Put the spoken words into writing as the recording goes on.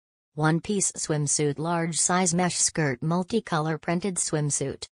One-piece swimsuit, large size mesh skirt, multicolor printed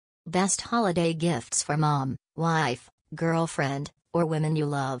swimsuit. Best holiday gifts for mom, wife, girlfriend, or women you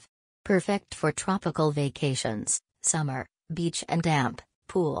love. Perfect for tropical vacations, summer, beach and damp,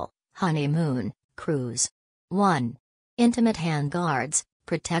 pool, honeymoon, cruise. 1. Intimate hand guards,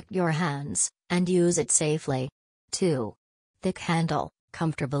 protect your hands, and use it safely. 2. Thick handle,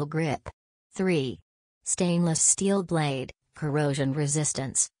 comfortable grip. 3. Stainless steel blade, corrosion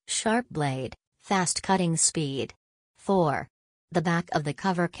resistance, sharp blade, fast cutting speed. 4. The back of the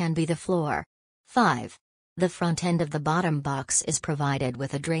cover can be the floor. 5. The front end of the bottom box is provided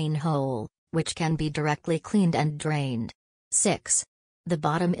with a drain hole, which can be directly cleaned and drained. 6. The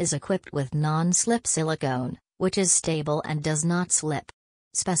bottom is equipped with non-slip silicone, which is stable and does not slip.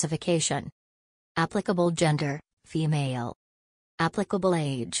 Specification. Applicable gender, female. Applicable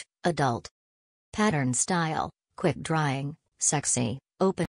age, adult. Pattern style, quick drying, sexy, open.